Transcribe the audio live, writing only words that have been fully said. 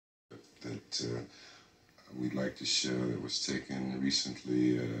that we'd like to show that was taken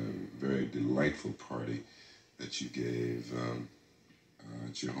recently at a very delightful party that you gave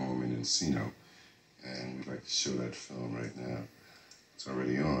at your home in Encino. And we'd like to show that film right now. It's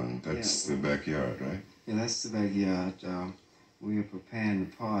already on. That's the backyard, right? Yeah, that's the backyard. We are preparing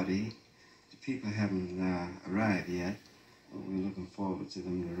the party. The people haven't arrived yet, but we're looking forward to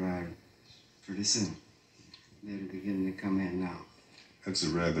them to arrive pretty soon. They're beginning to come in now. That's a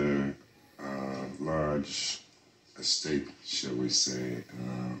rather large estate, shall we say.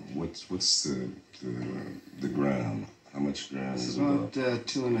 What's the ground? How much ground It's is about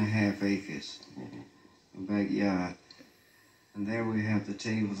 2.5 acres. Mm-hmm. The backyard. And there we have the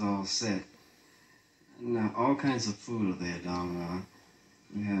tables all set. And all kinds of food are there down.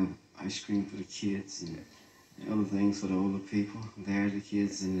 We have ice cream for the kids and other things for the older people. There the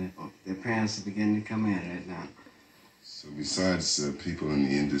kids and their parents are beginning to come in right now. So besides people in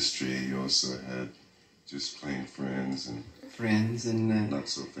the industry, you also had just plain friends and... Friends and... not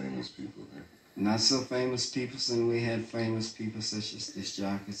so famous people there. Not so famous people, and we had famous people such as disc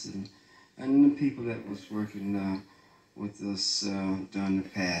jockeys and the people that was working with us during the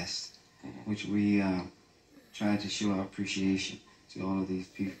past, which we tried to show our appreciation to all of these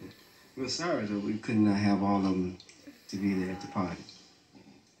people. We're sorry that we couldn't have all of them to be there at the party.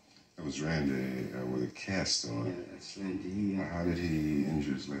 That was Randy with a cast on. Yeah, that's Randy. How did he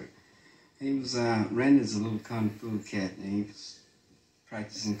injure his leg? He was, Randy's a little kung fu cat, and he was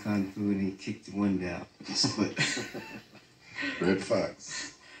practicing kung fu, and he kicked the wind out with his foot. Red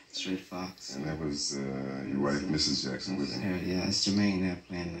Fox. It's Red Fox. And that was your wife, Mrs. Jackson, with him? Yeah, it's Jermaine there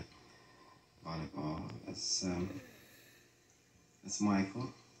playing the volleyball. That's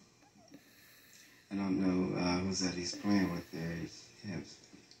Michael. I don't know who's that he's playing with there.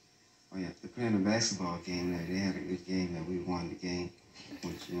 Oh yeah, they're playing a basketball game there. They had a good game that we won the game,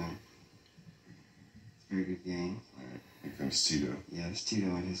 which, you know, very good game. All right. Here comes Tito. Yeah, it's Tito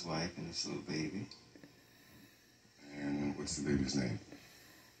and his wife and his little baby. And what's the baby's name?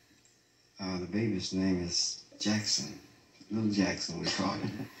 The baby's name is Jackson. Little Jackson, we call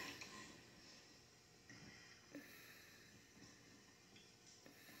him.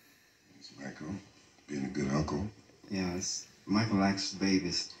 It's Michael, being a good uncle. Yeah, Michael likes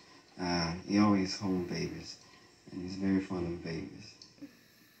babies. He always holds babies, and he's very fond of babies.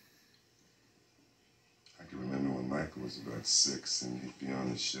 I can remember when Michael was about 6 and he'd be on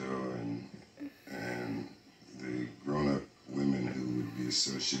the show, and the grown-up women who would be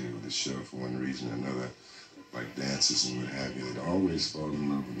associated with the show for one reason or another, like dancers and what have you, they'd always fall in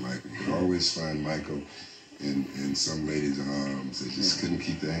love with Michael. You could always find Michael in some lady's arms. They just couldn't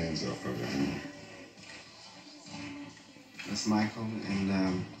keep their hands off of him. That's Michael and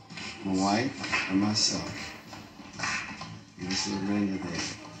my wife and myself. And this little Randy there.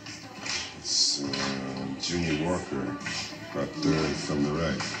 It's Junior Walker, about third from the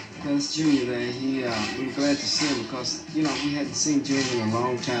right. That's Junior there. We're glad to see him because, you know, we hadn't seen Junior in a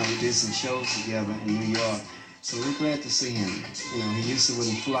long time. We did some shows together in New York. So we're glad to see him. You know, he used to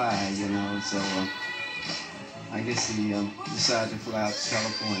wouldn't fly, you know, so I guess he decided to fly out to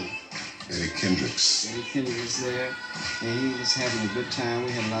California. Eddie Kendricks. Eddie Kendricks was there, and he was having a good time.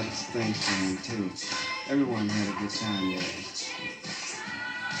 We had lots of things for him, too. Everyone had a good time there.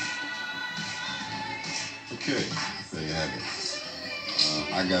 Okay, there you have it.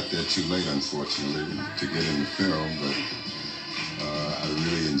 I got there too late, unfortunately, to get in the film, but I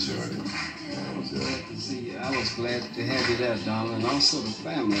really enjoyed it. Glad to see you. I was glad to have you there, Donald, and also the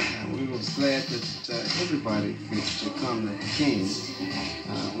family. We was glad that everybody could come that came.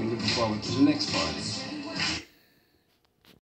 We're looking forward to the next party.